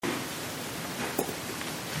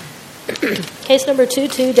Case number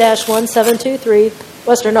 22-1723,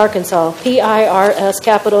 Western Arkansas, PIRS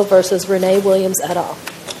Capital versus Renee Williams et al.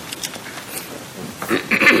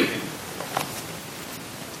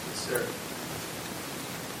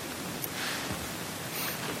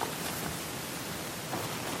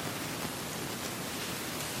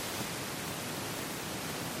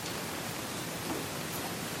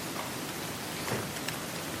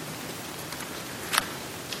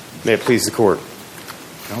 May it please the Court.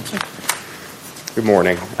 Counsel. Good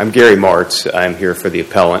morning. I'm Gary Martz. I'm here for the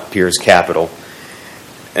appellant, PIRS Capital.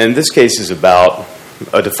 And this case is about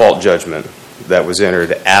a default judgment that was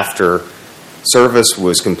entered after service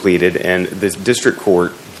was completed, and the district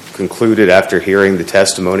court concluded, after hearing the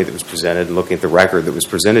testimony that was presented and looking at the record that was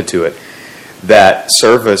presented to it, that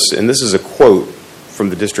service, and this is a quote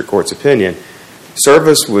from the district court's opinion,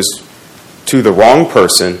 service was to the wrong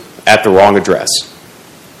person at the wrong address,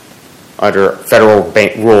 under Federal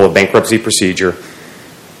Rule of Bankruptcy Procedure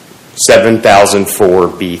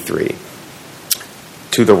 7004B3.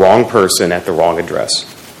 To the wrong person at the wrong address.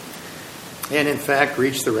 And in fact,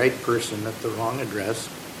 reached the right person at the wrong address,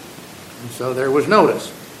 and so there was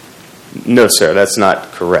notice. No, sir, that's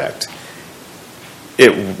not correct.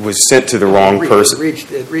 It was sent to the wrong person.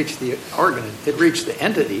 It reached the organ. It reached the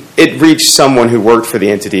entity. It reached someone who worked for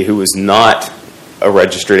the entity who was not a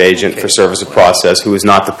registered agent for service of process, who was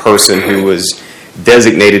not the person who was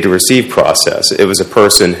designated to receive process. It was a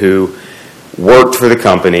person who worked for the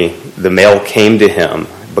company. The mail came to him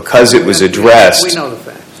because it was addressed. We know the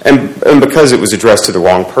facts. And because it was addressed to the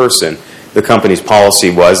wrong person, the company's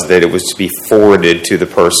policy was that it was to be forwarded to the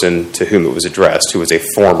person to whom it was addressed, who was a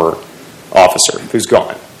former officer who's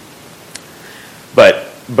gone.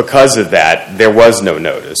 But because of that, there was no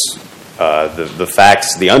notice. The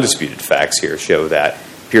facts, the undisputed facts here show that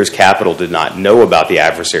PIRS Capital did not know about the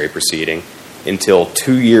adversary proceeding until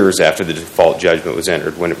 2 years after the default judgment was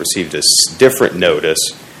entered, when it received a different notice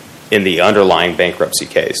in the underlying bankruptcy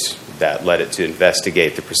case that led it to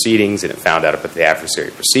investigate the proceedings, and it found out about the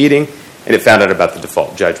adversary proceeding, and it found out about the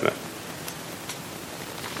default judgment.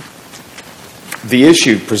 The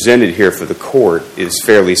issue presented here for the court is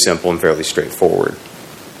fairly simple and fairly straightforward.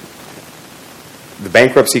 The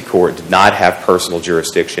bankruptcy court did not have personal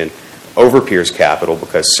jurisdiction over PIRS Capital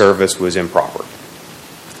because service was improper.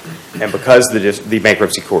 And because the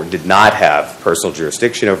bankruptcy court did not have personal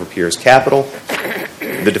jurisdiction over PIRS Capital,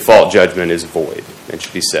 the default judgment is void and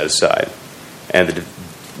should be set aside. And the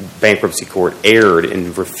bankruptcy court erred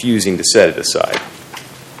in refusing to set it aside.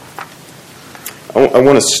 I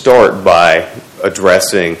want to start by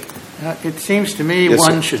addressing... It seems to me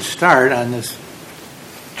one should start on this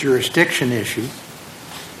jurisdiction issue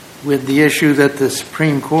with the issue that the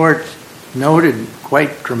Supreme Court noted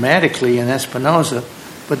quite dramatically in Espinoza,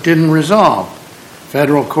 but didn't resolve.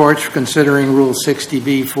 Federal courts, considering Rule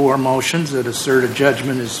 60b-4 motions that assert a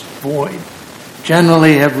judgment is void,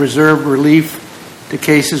 generally have reserved relief to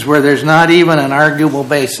cases where there's not even an arguable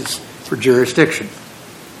basis for jurisdiction.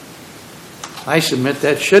 I submit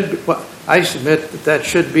that should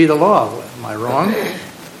be the law. Am I wrong?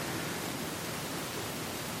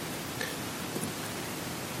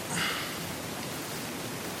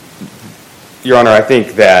 Your Honor, I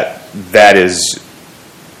think that is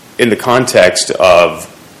in the context of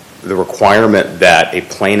the requirement that a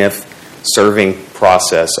plaintiff serving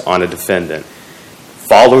process on a defendant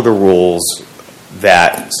follow the rules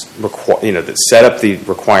that set up the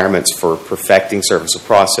requirements for perfecting service of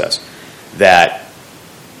process. That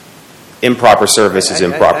improper service is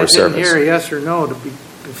improper service. I didn't hear a yes or no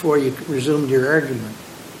before you resumed your argument.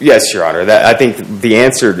 Yes, Your Honor. I think the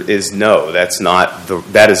answer is no. That is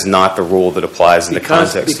not the rule that applies in the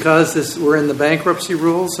context. Because we're in the bankruptcy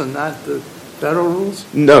rules and not the federal rules?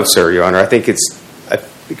 No, sir, Your Honor. I think it's...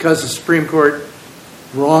 Because the Supreme Court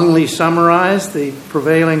wrongly summarized the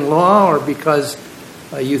prevailing law, or because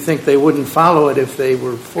you think they wouldn't follow it if they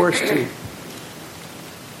were forced to?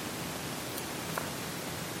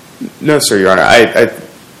 No, sir, Your Honor.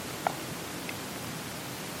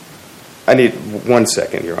 I need 1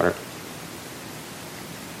 second, Your Honor.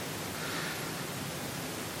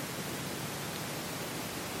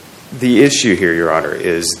 The issue here, Your Honor,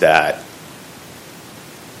 is that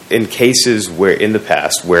in cases where, in the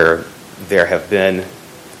past, where there have been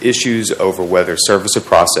issues over whether service of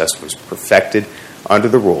process was perfected under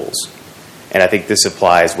the rules, and I think this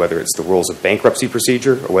applies whether it's the rules of bankruptcy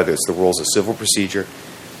procedure or whether it's the rules of civil procedure,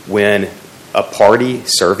 when a party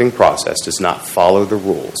serving process does not follow the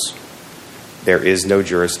rules, there is no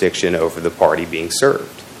jurisdiction over the party being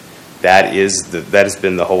served. That has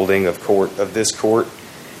been the holding of this court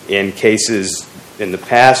in cases in the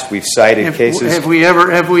past we've cited cases. Have we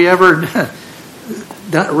ever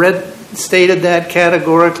stated that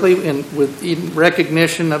categorically in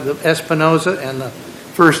recognition of the Espinoza and the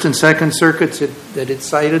First and Second Circuits that it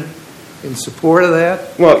cited in support of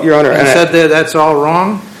that? Well, Your Honor, and said that that's all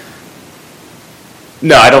wrong?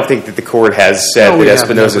 No, I don't think that the court has said that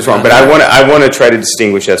Espinoza is wrong, but I want to try to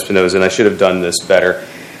distinguish Espinoza, and I should have done this better.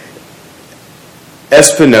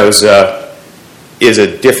 Espinoza is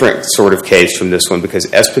a different sort of case from this one because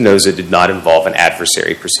Espinoza did not involve an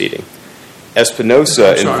adversary proceeding.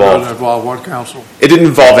 Espinoza involved what, counsel? It didn't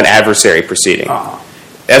involve an adversary proceeding.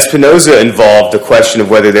 Espinoza involved the question of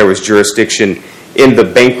whether there was jurisdiction in the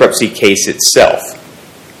bankruptcy case itself.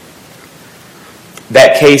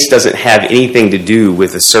 That case doesn't have anything to do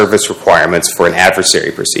with the service requirements for an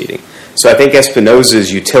adversary proceeding. So I think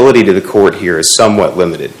Espinoza's utility to the court here is somewhat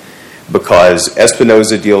limited because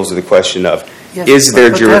Espinoza deals with the question of is there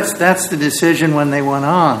jurisdiction? That's the decision when they went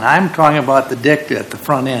on. I'm talking about the dicta at the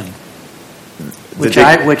front end, which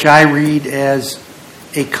I read as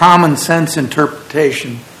a common sense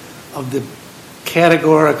interpretation of the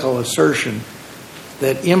categorical assertion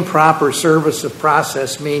that improper service of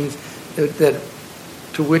process means that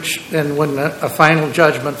to which, and when a final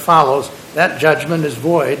judgment follows, that judgment is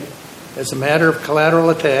void as a matter of collateral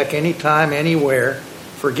attack anytime, anywhere.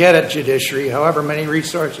 Forget it, judiciary, however many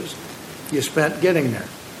resources you spent getting there.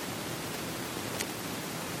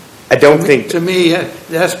 I don't think... To me,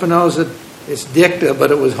 Espinoza, it's dicta,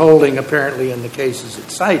 but it was holding apparently in the cases it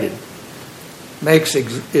cited,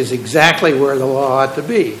 is exactly where the law ought to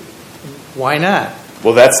be. Why not?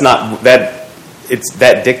 Well, that's not... That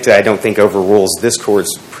dicta, I don't think, overrules this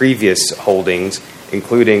court's previous holdings,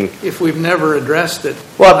 including... If we've never addressed it,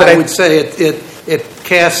 well, but I would say it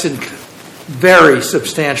casts in very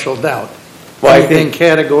substantial doubt. Well, anything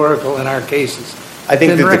categorical in our cases. I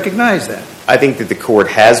didn't recognize that. I think that the court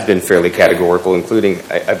has been fairly categorical, including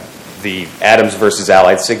the Adams versus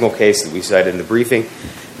Allied Signal case that we cited in the briefing,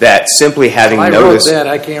 that simply having noticed... I wrote that.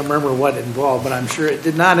 I can't remember what it involved, but I'm sure it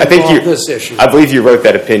did not involve this issue. I believe you wrote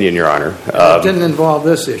that opinion, Your Honor. It didn't involve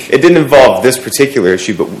this issue. It didn't involve this particular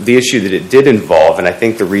issue, but the issue that it did involve, and I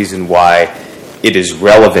think the reason why it is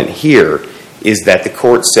relevant here, is that the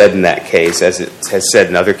court said in that case, as it has said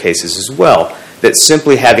in other cases as well, that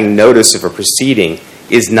simply having notice of a proceeding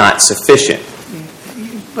is not sufficient.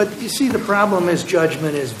 But you see, the problem is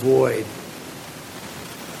judgment is void.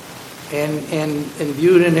 And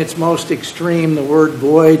viewed in its most extreme, the word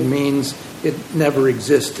void means it never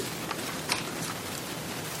existed.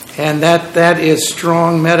 And that is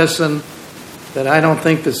strong medicine that I don't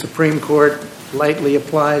think the Supreme Court lightly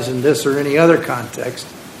applies in this or any other context.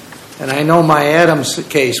 And I know my Adams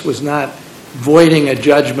case was not voiding a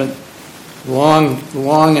judgment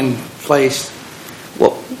long in place,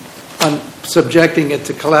 subjecting it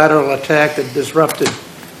to collateral attack that disrupted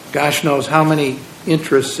gosh knows how many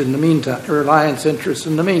interests in the meantime, reliance interests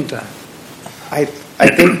in the meantime. I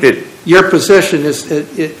think that your position is.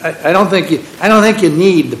 I don't think you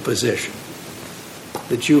need the position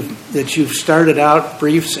that you've started out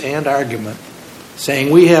briefs and argument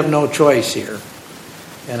saying we have no choice here,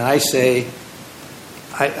 and I say,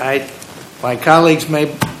 my colleagues may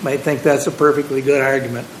think that's a perfectly good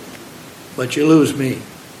argument, but you lose me.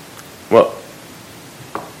 Well,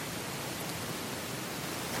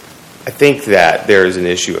 I think that there is an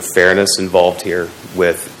issue of fairness involved here.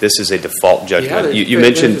 With this is a default judgment. You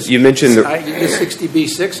mentioned the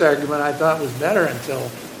 60B6 argument. I thought was better until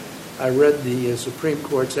I read the Supreme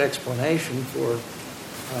Court's explanation for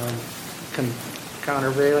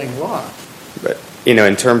countervailing law. But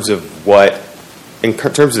in terms of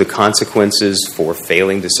the consequences for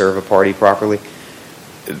failing to serve a party properly,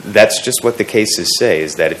 that's just what the cases say,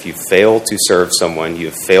 is that if you fail to serve someone, you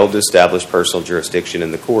have failed to establish personal jurisdiction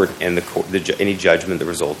in the court, and any judgment that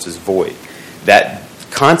results is void. That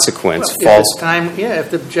consequence falls...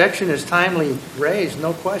 If the objection is timely raised,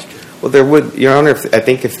 no question. Well, there would, Your Honor, I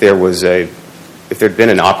think if there'd been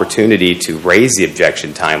an opportunity to raise the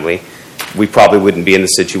objection timely, we probably wouldn't be in the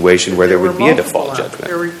situation where there would be a default judgment.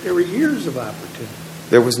 There were years of opportunity.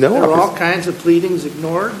 There was no opportunity. There were all kinds of pleadings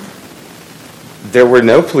ignored. There were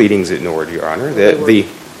no pleadings ignored, Your Honor. There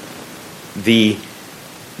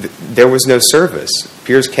was no service.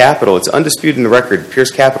 PIRS Capital, it's undisputed in the record, PIRS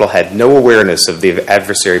Capital had no awareness of the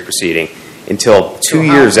adversary proceeding until 2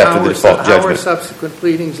 years after the default judgment. How were subsequent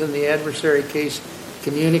pleadings in the adversary case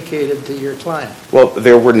communicated to your client? Well,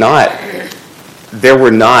 there were not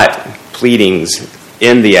pleadings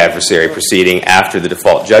in the adversary proceeding after the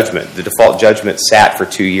default judgment. The default judgment sat for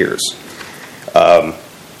 2 years.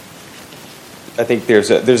 I think there's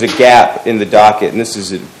a gap in the docket, and this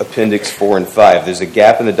is in Appendix 4 and 5. There's a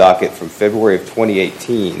gap in the docket from February of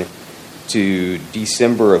 2018 to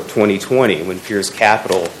December of 2020 when PIRS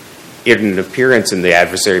Capital made an appearance in the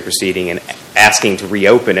adversary proceeding and asking to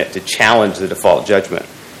reopen it to challenge the default judgment.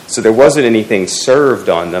 So there wasn't anything served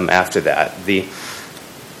on them after that. They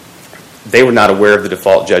were not aware of the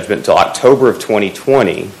default judgment until October of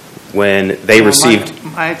 2020 when they received...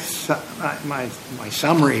 My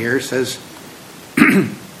summary here says,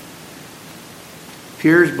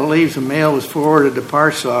 PIRS believes the mail was forwarded to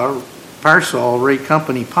Parsol rate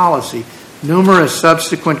company policy. Numerous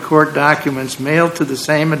subsequent court documents mailed to the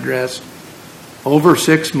same address over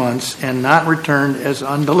 6 months and not returned as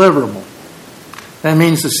undeliverable. That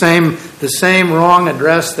means the same wrong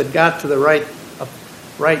address that got to the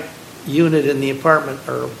right unit in the apartment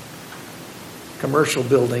or commercial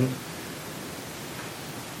building.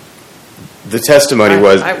 The testimony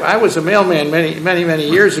was... I was a mailman many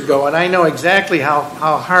years ago, and I know exactly how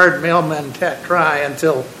hard mailmen try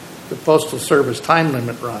until the Postal Service time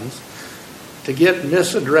limit runs to get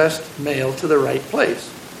misaddressed mail to the right place.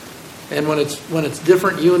 And when it's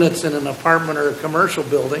different units in an apartment or a commercial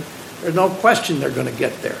building, there's no question they're going to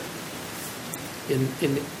get there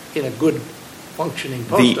in a good functioning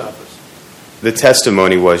post office. The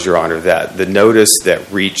testimony was, Your Honor, that the notice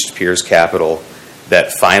that reached PIRS Capital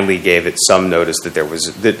that finally gave it some notice that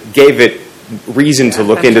gave it reason to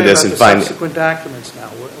look into this and find subsequent documents now.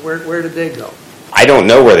 Where did they go? I don't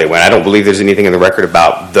know where they went. I don't believe there's anything in the record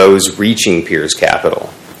about those reaching PIRS Capital.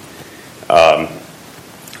 I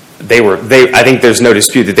think there's no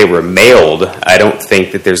dispute that they were mailed. I don't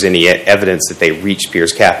think that there's any evidence that they reached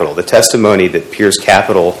PIRS Capital. The testimony that PIRS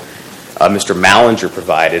Capital, Mr. Mallinger,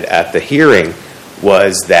 provided at the hearing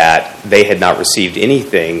was that they had not received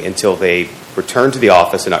anything until they returned to the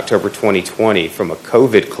office in October 2020 from a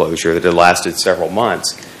COVID closure that had lasted several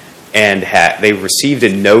months, and they received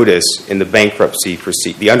a notice in the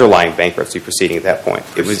the underlying bankruptcy proceeding at that point.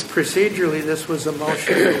 It was procedurally, this was a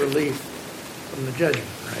motion for relief from the judgment,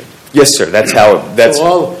 right? Yes, sir. That's how.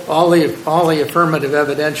 So all the affirmative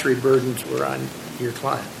evidentiary burdens were on your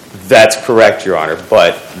client. That's correct, Your Honor.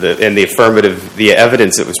 But the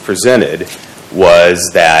evidence that was presented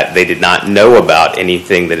was that they did not know about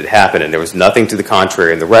anything that had happened, and there was nothing to the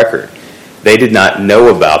contrary in the record. They did not know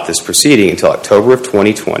about this proceeding until October of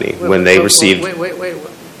 2020 when they received... Wait.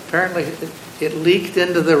 Apparently it leaked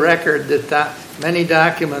into the record that many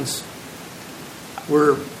documents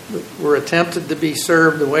were attempted to be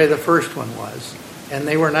served the way the first one was, and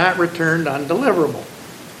they were not returned undeliverable.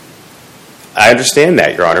 I understand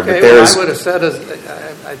that, Your Honor, okay, but there is...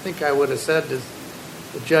 I think I would have said to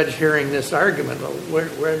the judge hearing this argument, well,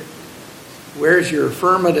 where's your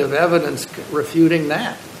affirmative evidence refuting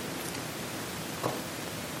that?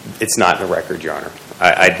 It's not in the record, Your Honor.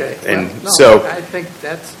 I think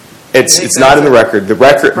that's... It's not in the record. The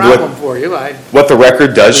record... problem for you. What the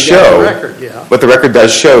record does show... What the record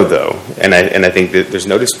does show, though, and I think that there's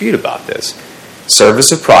no dispute about this,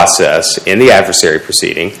 service of process in the adversary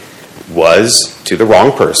proceeding was to the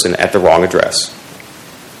wrong person at the wrong address.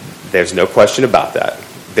 There's no question about that.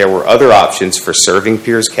 There were other options for serving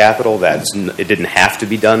PIRS Capital. It didn't have to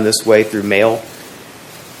be done this way through mail,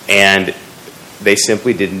 and they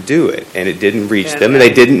simply didn't do it, and it didn't reach them, and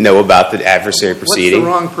they didn't know about the adversary proceeding.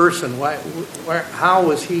 What's the wrong person? How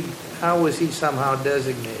was he somehow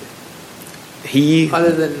designated?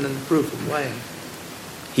 Other than the proof of claim.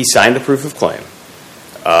 He signed the proof of claim.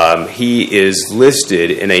 He is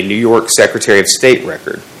listed in a New York Secretary of State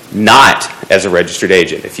record, not as a registered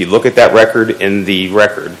agent. If you look at that record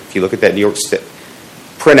if you look at that New York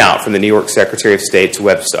printout from the New York Secretary of State's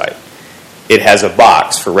website, it has a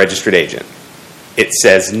box for registered agent. It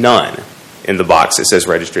says none in the box. It says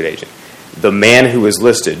registered agent. The man who was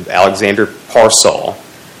listed, Alexander Parsol,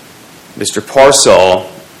 Mr.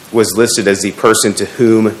 Parsol was listed as the person to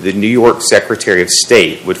whom the New York Secretary of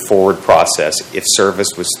State would forward process if service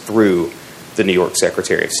was through the New York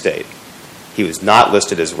Secretary of State. He was not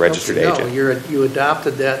listed as a registered agent. You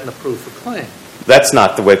adopted that in the proof of claim. That's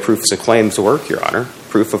not the way proofs of claims work, Your Honor.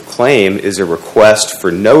 Proof of claim is a request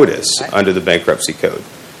for notice under the Bankruptcy Code.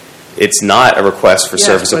 It's not a request for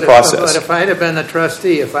service of process. But if I'd have been the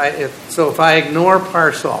trustee, if I ignore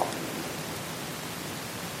Parsol,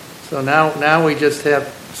 so now we just have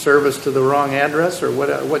service to the wrong address, or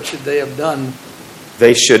what should they have done?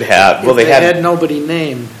 They should have. Well, they had nobody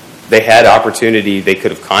named. They had opportunity. They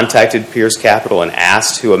could have contacted PIRS Capital and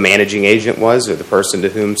asked who a managing agent was or the person to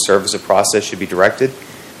whom service of process should be directed.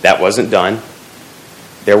 That wasn't done.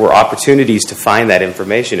 There were opportunities to find that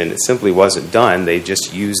information, and it simply wasn't done. They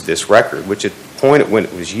just used this record, which point when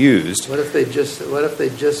it was used. What if they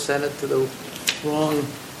just sent it to the wrong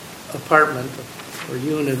apartment or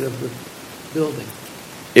unit of the building?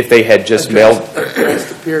 If they had just mailed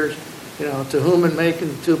addressed appears, to whom it may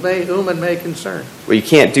concern. Well, you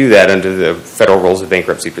can't do that under the Federal Rules of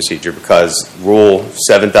Bankruptcy Procedure because Rule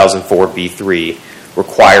 7004B3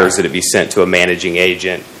 requires that it be sent to a managing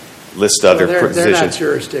agent, list other positions. They're not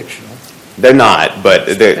jurisdictional. They're not, but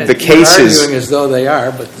the cases... You're arguing as though they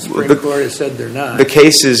are, but the Supreme Court has said they're not. The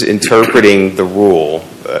cases interpreting the rule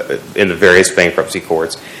in the various bankruptcy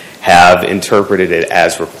courts have interpreted it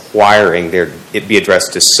as requiring it be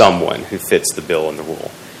addressed to someone who fits the bill in the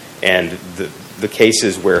rule. And the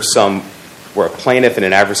cases where a plaintiff in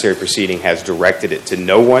an adversary proceeding has directed it to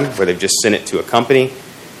no one, where they've just sent it to a company,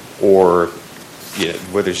 or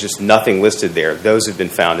where there's just nothing listed there, those have been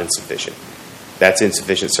found insufficient. That's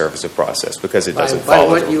insufficient service of process because it doesn't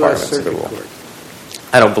follow the requirements of the rule. Court?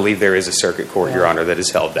 I don't believe there is a circuit court, Your Honor, that has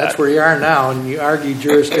held that. That's where you are now, and you argue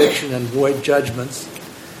jurisdiction and void judgments,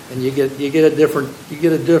 and you get a different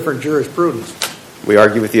jurisprudence. We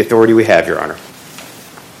argue with the authority we have, Your Honor.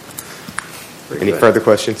 Any further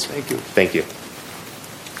questions? Thank you. Thank you.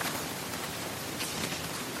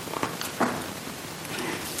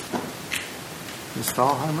 Ms.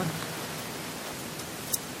 Stahlheimer?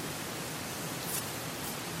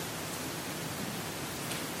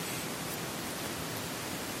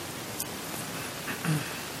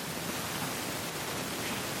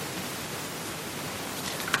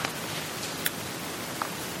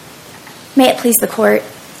 May it please the Court,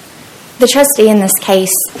 the trustee in this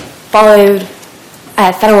case followed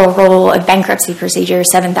Federal Rule of Bankruptcy Procedure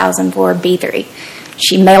 7004B3.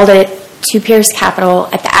 She mailed it to PIRS Capital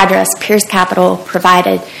at the address PIRS Capital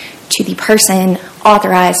provided to the person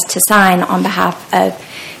authorized to sign on behalf of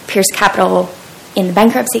PIRS Capital in the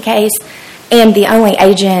bankruptcy case and the only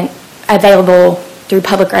agent available through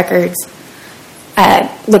public records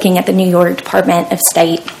looking at the New York Department of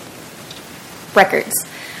State records.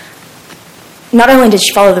 Not only did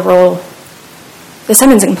she follow the rule, the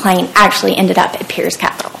summons and complaint actually ended up at PIRS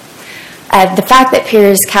Capital. The fact that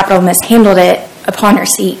PIRS Capital mishandled it upon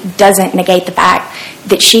receipt doesn't negate the fact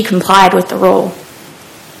that she complied with the rule.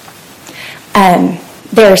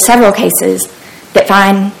 There are several cases that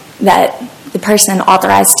find that the person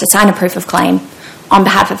authorized to sign a proof of claim on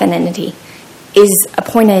behalf of an entity is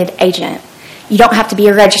appointed agent. You don't have to be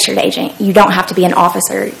a registered agent. You don't have to be an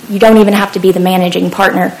officer. You don't even have to be the managing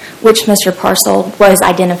partner, which Mr. Parcell was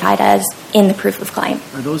identified as in the proof of claim.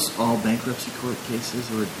 Are those all bankruptcy court cases,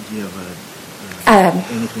 or do you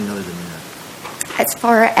have anything other than that? As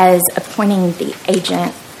far as appointing the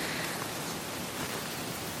agent,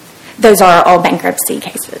 those are all bankruptcy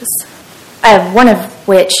cases, one of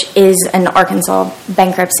which is an Arkansas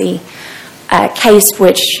bankruptcy case,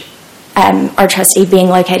 which our trustee being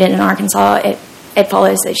located in Arkansas, it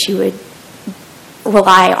follows that she would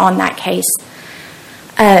rely on that case.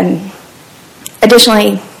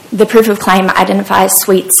 Additionally, the proof of claim identifies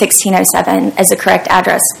Suite 1607 as the correct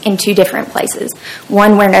address in two different places,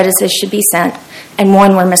 one where notices should be sent and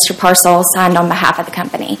one where Mr. Parcell signed on behalf of the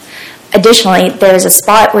company. Additionally, there is a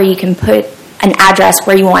spot where you can put an address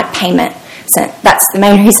where you want payment sent. That's the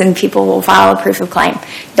main reason people will file a proof of claim.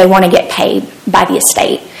 They want to get paid by the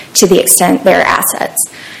estate to the extent there are assets.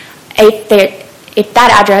 If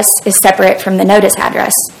that address is separate from the notice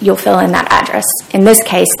address, you'll fill in that address. In this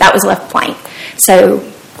case, that was left blank. So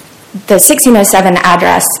the 1607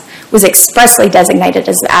 address was expressly designated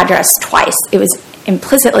as the address twice. It was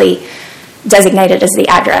implicitly designated as the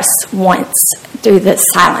address once through the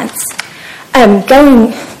silence.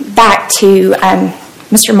 Going back to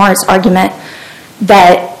Mr. Marr's argument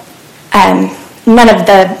that none of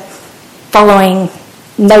the following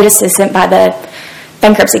notices sent by the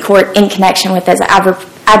bankruptcy court in connection with this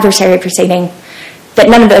adversary proceeding, that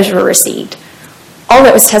none of those were received. All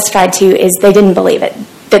that was testified to is they didn't believe it,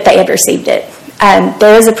 that they had received it.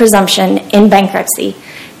 There is a presumption in bankruptcy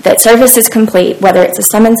that service is complete, whether it's a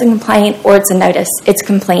summons and complaint or it's a notice, it's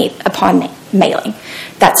complete upon mailing.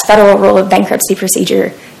 That's Federal Rule of Bankruptcy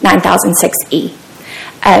Procedure 9006E.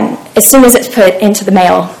 As soon as it's put into the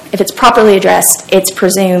mail, if it's properly addressed, it's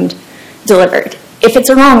presumed delivered. If it's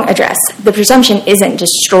a wrong address, the presumption isn't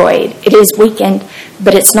destroyed. It is weakened,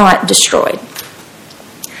 but it's not destroyed.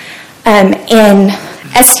 In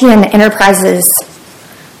STN Enterprises,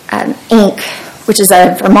 Inc., which is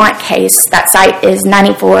a Vermont case, that site is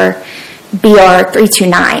 94 BR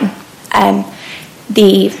 329.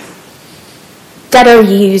 The debtor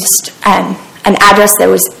used an address that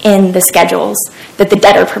was in the schedules that the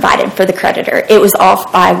debtor provided for the creditor. It was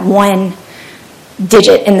off by one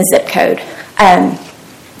digit in the zip code.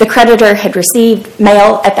 The creditor had received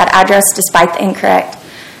mail at that address despite the incorrect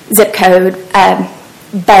zip code,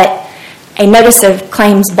 but a notice of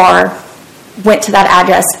claims bar went to that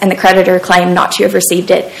address and the creditor claimed not to have received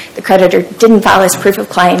it. The creditor didn't file his proof of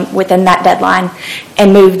claim within that deadline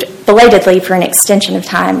and moved belatedly for an extension of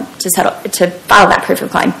time to file that proof of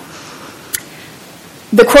claim.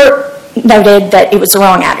 The court noted that it was the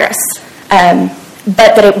wrong address,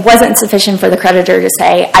 but that it wasn't sufficient for the creditor to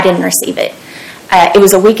say, I didn't receive it. It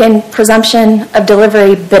was a weakened presumption of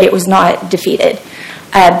delivery, but it was not defeated.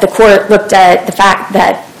 The court looked at the fact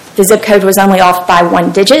that the zip code was only off by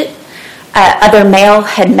 1 digit. Other mail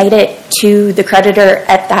had made it to the creditor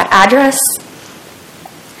at that address.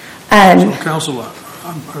 So, counsel,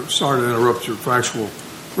 I'm sorry to interrupt your factual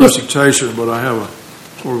recitation, but I have a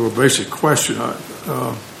sort of a basic question.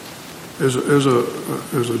 Is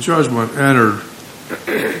a judgment entered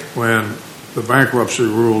when the bankruptcy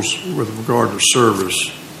rules with regard to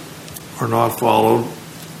service are not followed?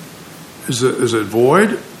 Is it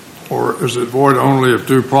void, or is it void only if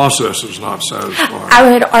due process is not satisfied? I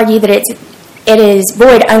would argue that it is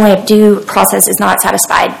void only if due process is not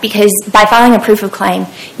satisfied, because by filing a proof of claim,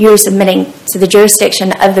 you're submitting to the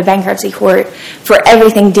jurisdiction of the bankruptcy court for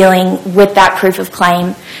everything dealing with that proof of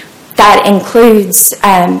claim. That includes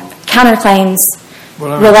counterclaims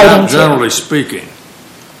relating to... Generally speaking,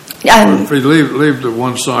 if we leave to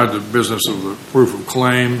one side the business of the proof of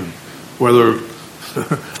claim, and whether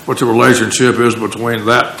what the relationship is between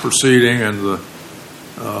that proceeding and the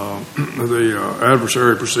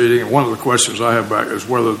adversary proceeding. And one of the questions I have back is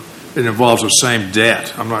whether it involves the same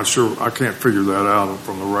debt. I'm not sure. I can't figure that out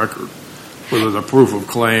from the record. Whether the proof of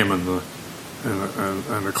claim and the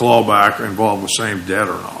clawback involve the same debt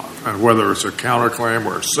or not, and whether it's a counterclaim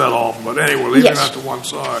or a set off. But anyway, leaving that to one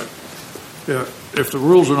side. Yeah, if the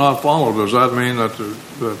rules are not followed, does that mean that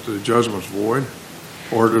the judgment's void?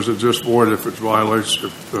 Or does it just void if it violates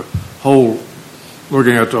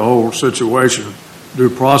looking at the whole situation, due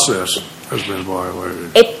process has been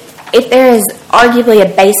violated? If there is arguably a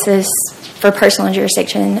basis for personal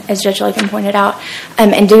jurisdiction, as Judge Latham pointed out,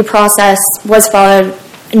 and due process was followed,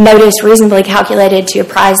 notice reasonably calculated to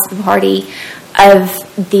apprise the party of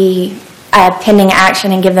the pending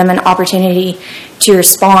action and give them an opportunity to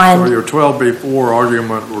respond. So your 12B4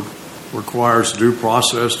 argument requires due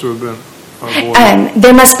process to have been avoided?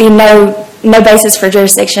 There must be no basis for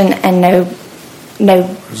jurisdiction and no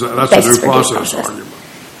that's basis a due for process argument?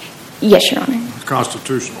 Yes, Your Honor. It's a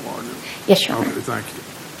constitutional argument? Yes, Your Honor. Okay, thank you.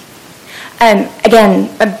 Again,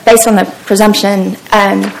 based on the presumption,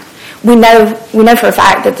 we know for a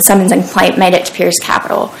fact that the summons and complaint made it to PIRS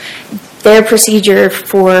Capital. Their procedure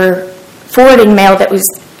for forwarding mail that was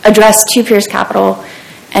addressed to PIRS Capital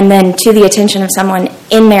and then to the attention of someone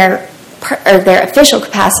in their official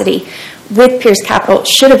capacity with PIRS Capital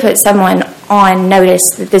should have put someone on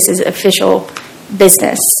notice that this is official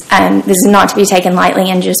business. This is not to be taken lightly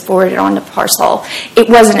and just forwarded on to Parsol. It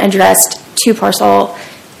wasn't addressed to Parsol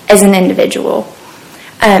as an individual.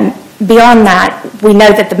 Beyond that, we know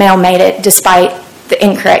that the mail made it despite the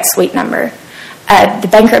incorrect suite number. The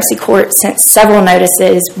bankruptcy court sent several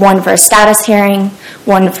notices, one for a status hearing,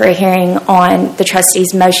 one for a hearing on the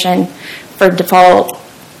trustee's motion for default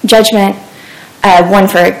judgment, one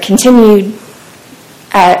for a continued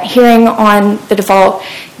hearing on the default.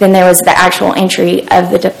 Then there was the actual entry of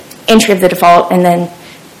the default, and then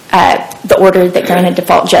the order that granted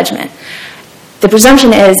default judgment. The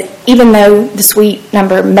presumption is, even though the suite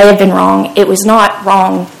number may have been wrong, it was not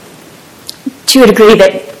wrong to a degree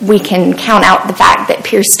that we can count out the fact that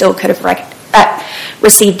PIRS still could have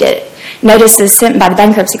received it. Notices sent by the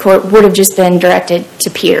bankruptcy court would have just been directed to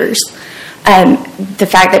PIRS. The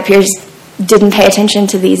fact that PIRS didn't pay attention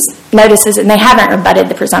to these notices, and they haven't rebutted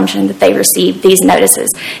the presumption that they received these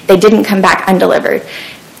notices. They didn't come back undelivered.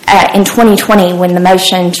 In 2020, when the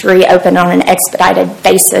motion to reopen on an expedited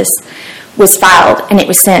basis was filed and it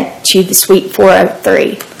was sent to the suite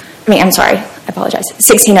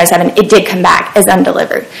 1607, it did come back as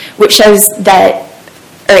undelivered, which shows that,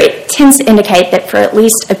 or it tends to indicate that for at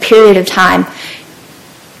least a period of time,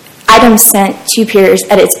 items sent to PIRS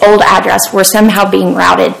at its old address were somehow being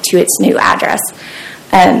routed to its new address.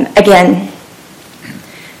 Again,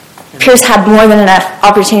 PIRS had more than enough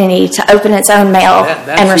opportunity to open its own mail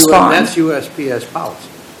and respond. That's USPS policy.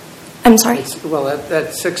 I'm sorry?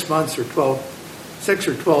 That's 6 months or 6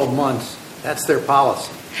 or 12 months. That's their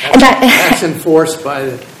policy. That's enforced by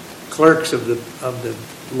the clerks of the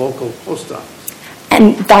local post office.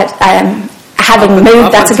 And that, having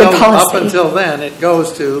moved, that's a good policy. Up until then, it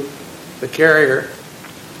goes to the carrier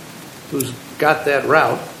who's got that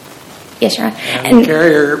route. Yes, Your Honor. And the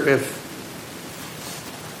carrier, if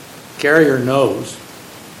carrier knows.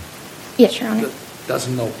 Yes, Your Honor.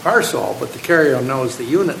 Doesn't know parcel, but the carrier knows the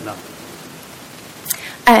unit number.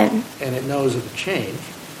 And it knows of the change.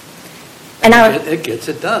 And it gets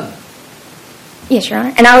it done. Yes, Your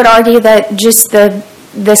Honor. And I would argue that just the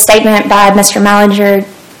statement by Mr. Mallinger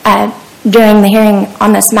during the hearing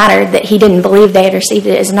on this matter that he didn't believe they had received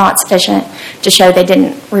it is not sufficient to show they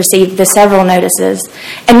didn't receive the several notices.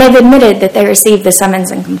 And they've admitted that they received the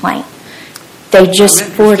summons and complaint. They just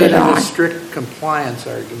forwarded it on. I'm interested in the strict compliance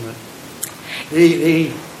argument.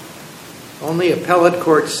 The only appellate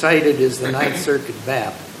court cited is the Ninth Circuit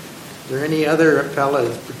BAP. Is there any other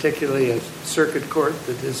appellate, particularly a circuit court,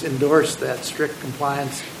 that has endorsed that strict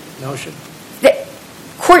compliance notion?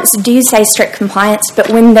 Courts do say strict compliance, but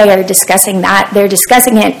when they are discussing that, they're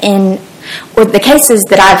discussing it or the cases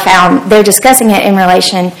that I've found, they're discussing it in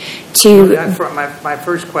relation to... My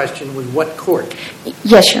first question was what court?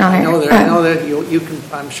 Yes, Your Honor. I know that you can,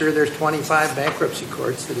 I'm sure there's 25 bankruptcy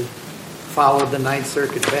courts that have followed the Ninth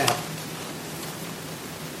Circuit BAP.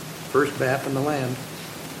 First BAP in the land.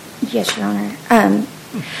 Yes, Your Honor.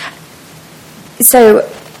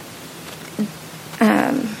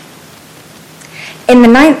 In the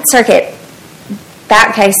Ninth Circuit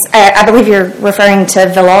BAP case, I believe you're referring to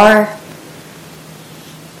Villar.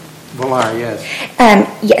 Villar, yes.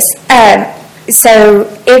 Yes. So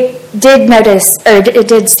it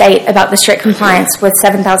did state about the strict compliance with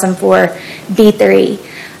 7004B3.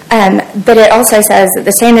 But it also says that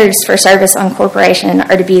the standards for service on corporation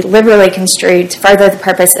are to be liberally construed to further the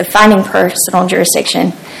purpose of finding personal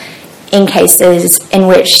jurisdiction in cases in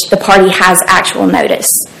which the party has actual notice.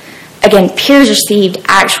 Again, PIRS received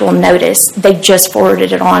actual notice. They just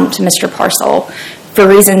forwarded it on to Mr. Parcell for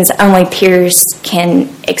reasons only PIRS can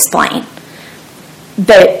explain.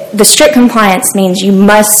 But the strict compliance means you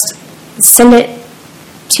must send it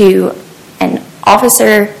to an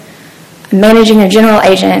officer, managing a general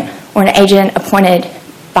agent, or an agent appointed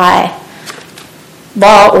by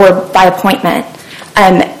law or by appointment.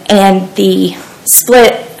 And the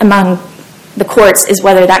split among the courts is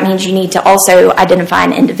whether that means you need to also identify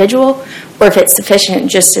an individual or if it's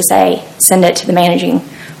sufficient just to say, send it to the managing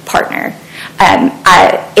partner.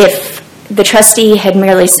 If the trustee had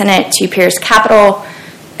merely sent it to PIRS Capital,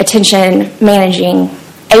 attention managing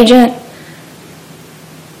agent,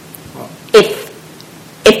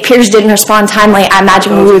 if PIRS didn't respond timely, I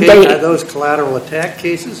imagine we would be... Are those collateral attack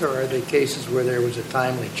cases, or are they cases where there was a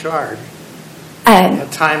timely charge? A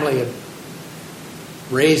timely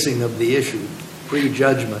raising of the issue,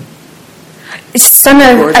 pre-judgment?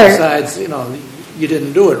 The court decides, you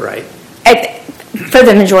didn't do it right. For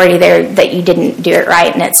the majority there, that you didn't do it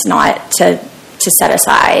right, and it's not to set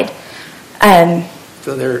aside.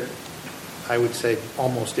 So they're, I would say,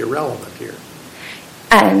 almost irrelevant here.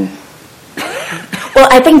 Well,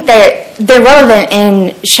 I think that they're relevant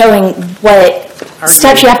in showing what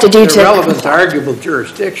steps you have to do to... They're relevant to arguable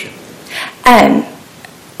jurisdiction.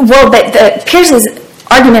 Well, but the PIRS's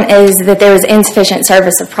argument is that there was insufficient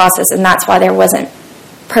service of process, and that's why there wasn't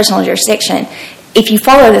personal jurisdiction. If you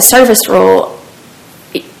follow the service rule,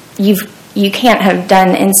 you can't have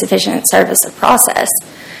done insufficient service of process.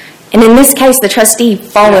 And in this case, the trustee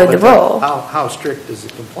followed the rule. How strict does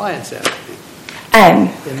the compliance have to be?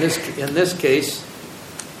 In this case,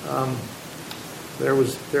 there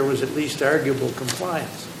was at least arguable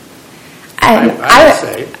compliance.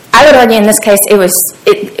 I would argue in this case it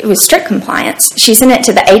was strict compliance. She sent it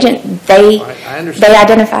to the agent. They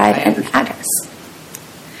identified an address.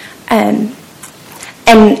 And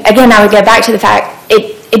again, I would go back to the fact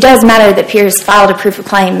it does matter that PIRS filed a proof of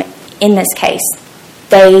claim in this case.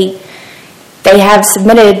 They have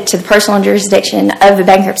submitted to the personal jurisdiction of the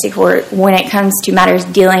bankruptcy court when it comes to matters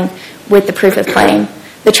dealing with the proof of claim.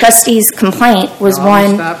 The trustee's complaint was one...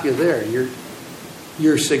 Let me stop you there.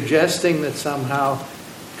 You're suggesting that somehow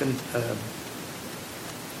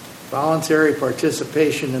voluntary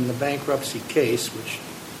participation in the bankruptcy case, which,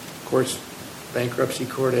 of course, bankruptcy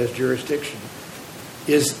court has jurisdiction,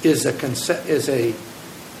 is a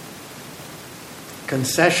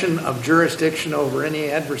concession of jurisdiction over any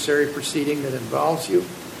adversary proceeding that involves you?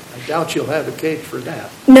 I doubt you'll have a case for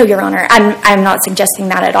that. No, Your Honor. I'm not suggesting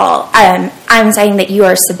that at all. I'm saying that you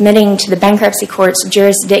are submitting to the bankruptcy court's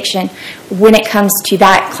jurisdiction when it comes to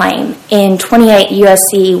that claim. In 28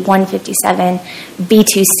 U.S.C. 157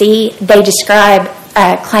 B2C, they describe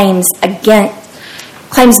claims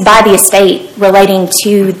by the estate relating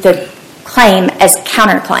to the claim as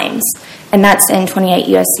counterclaims. And that's in 28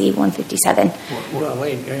 U.S.C. 157. Well,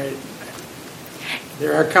 wait.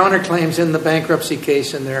 There are counterclaims in the bankruptcy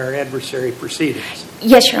case and there are adversary proceedings.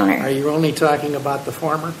 Yes, Your Honor. Are you only talking about the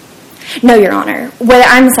former? No, Your Honor. What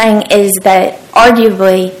I'm saying is that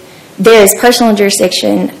arguably there is personal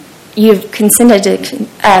jurisdiction. You've consented to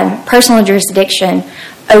personal jurisdiction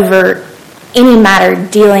over any matter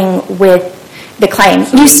dealing with the claim.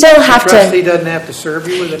 So you still have the trustee doesn't have to serve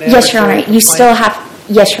you with an Yes, Your Honor. adversary You still complaint? have.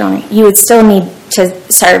 Yes, Your Honor. You would still need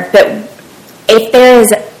to serve, but if there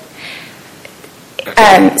is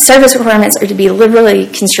service requirements are to be liberally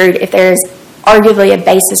construed if there is arguably a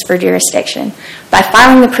basis for jurisdiction. By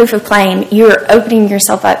filing the proof of claim, you are opening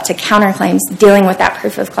yourself up to counterclaims dealing with that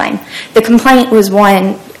proof of claim. The complaint was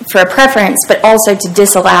one for a preference, but also to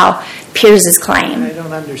disallow PIRS' claim. I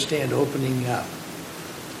don't understand opening up.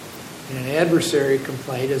 An adversary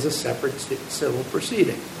complaint is a separate civil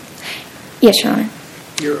proceeding. Yes, Your Honor.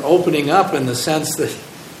 You're opening up in the sense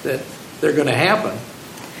that they're going to happen.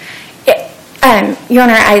 Your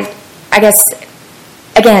Honor, I guess,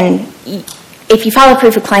 again, if you file a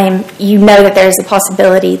proof of claim, you know that there is a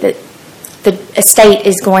possibility that the estate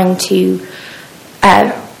is going to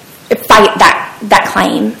fight that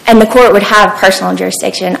claim, and the court would have personal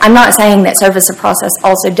jurisdiction. I'm not saying that service of process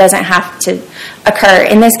also doesn't have to occur.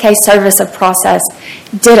 In this case, service of process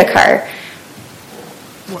did occur.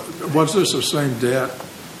 Was this the same debt?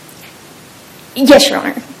 Yes, Your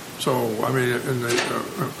Honor. So, I mean,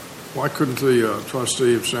 why couldn't the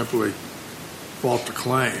trustee have simply fought the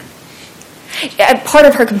claim? Part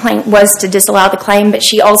of her complaint was to disallow the claim, but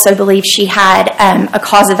she also believed she had a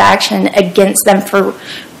cause of action against them for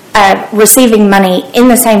receiving money in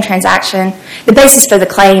the same transaction. The basis for the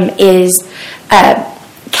claim is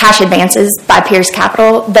cash advances by PIRS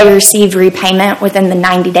Capital. They received repayment within the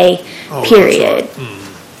 90-day period. That's right.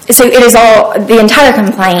 So it is all, the entire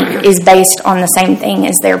complaint is based on the same thing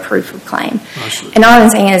as their proof of claim. And all I'm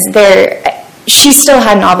saying is she still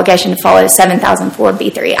had an obligation to follow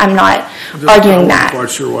 7004B3. I'm not arguing that. I'm not quite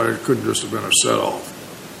sure why it couldn't just have been a set-off.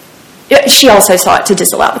 She also sought to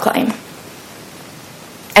disallow the claim.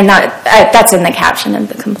 And that's in the caption of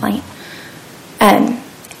the complaint.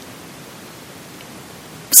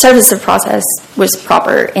 Service of process was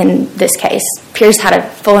proper in this case. PIRS had a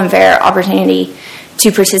full and fair opportunity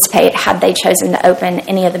to participate had they chosen to open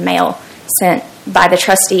any of the mail sent by the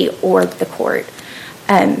trustee or the court.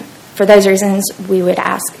 For those reasons, we would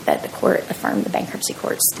ask that the court affirm the bankruptcy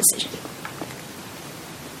court's decision.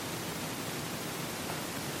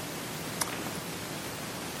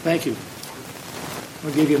 Thank you.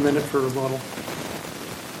 I'll give you a minute for rebuttal.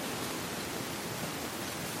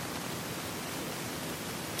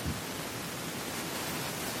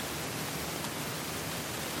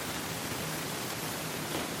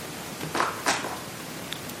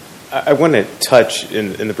 I want to touch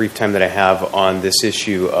in the brief time that I have on this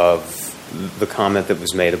issue of the comment that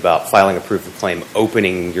was made about filing a proof of claim,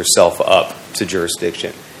 opening yourself up to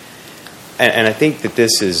jurisdiction. And I think that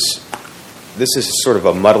this is sort of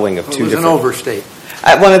a muddling of two different... It was an overstate.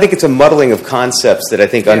 I think it's a muddling of concepts that I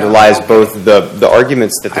think underlies both the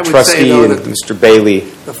arguments that the trustee and Mr. Bailey...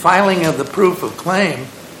 The filing of the proof of claim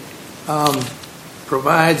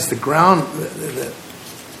provides the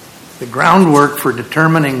groundwork for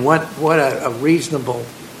determining what a reasonable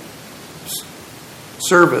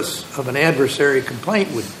service of an adversary complaint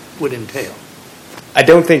would entail. I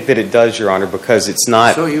don't think that it does, Your Honor, because it's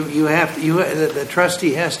not... So the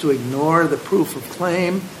trustee has to ignore the proof of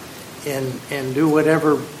claim and do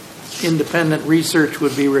whatever independent research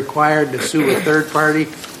would be required to sue a third-party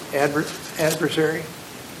adversary?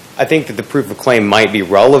 I think that the proof of claim might be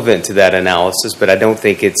relevant to that analysis, but I don't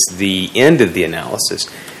think it's the end of the analysis.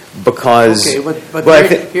 Because... Okay,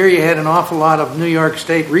 but here you had an awful lot of New York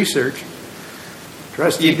State research.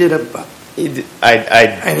 Trustee did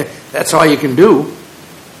that's all you can do.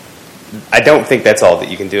 I don't think that's all that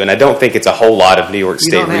you can do, and I don't think it's a whole lot of New York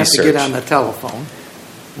State research. You don't have to get on the telephone.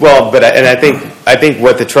 Well, but I think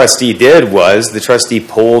what the trustee did was the trustee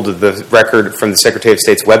pulled the record from the Secretary of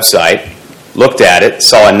State's website, looked at it,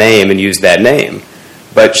 saw a name, and used that name.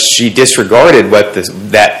 But she disregarded what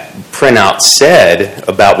that printout said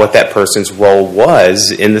about what that person's role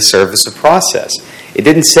was in the service of process. It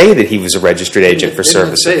didn't say that he was a registered agent for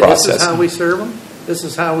service of process. This is how we serve them? This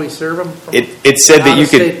is how we serve them? It said that you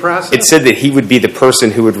could. It said that he would be the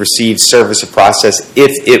person who would receive service of process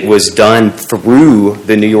if it was done through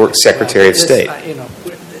the New York Secretary of State.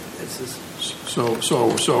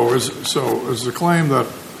 So is the claim that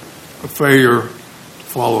a failure to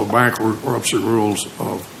follow bankruptcy rules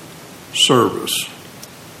of service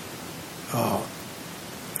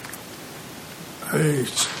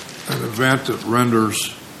an event that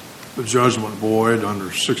renders the judgment void under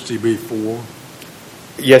 60B4?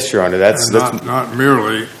 Yes, Your Honor. That's not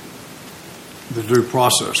merely the due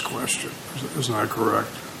process question. Isn't that correct?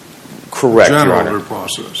 Correct, Your general Honor. due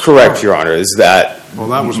process. Correct, Your Honor. Is that... Well,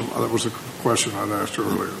 that was a question I'd asked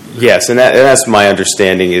earlier. Yes, and that's my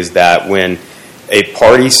understanding, is that when a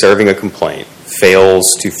party serving a complaint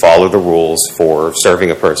fails to follow the rules for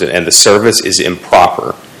serving a person and the service is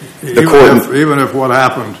improper, Even if what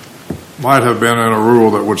happened might have been in a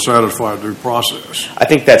rule that would satisfy due process. I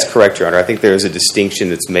think that's correct, Your Honor. I think there is a distinction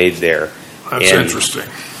that's made there. That's interesting.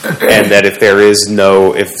 And that if there is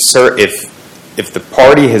no, if the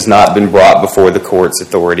party has not been brought before the court's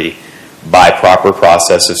authority by proper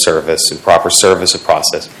process of service and proper service of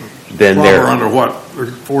process, then they're under what? The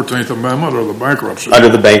 14th Amendment or the bankruptcy? Under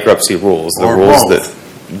the bankruptcy rules, the or rules both.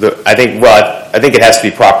 I think it has to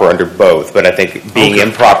be proper under both, but I think being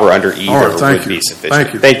improper under either would be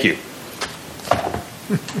sufficient. Thank you.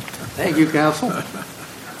 Thank you, counsel.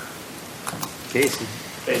 Casey,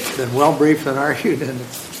 it's been well briefed and argued, and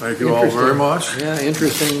thank you all very much. Yeah,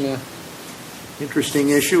 interesting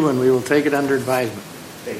issue, and we will take it under advisement.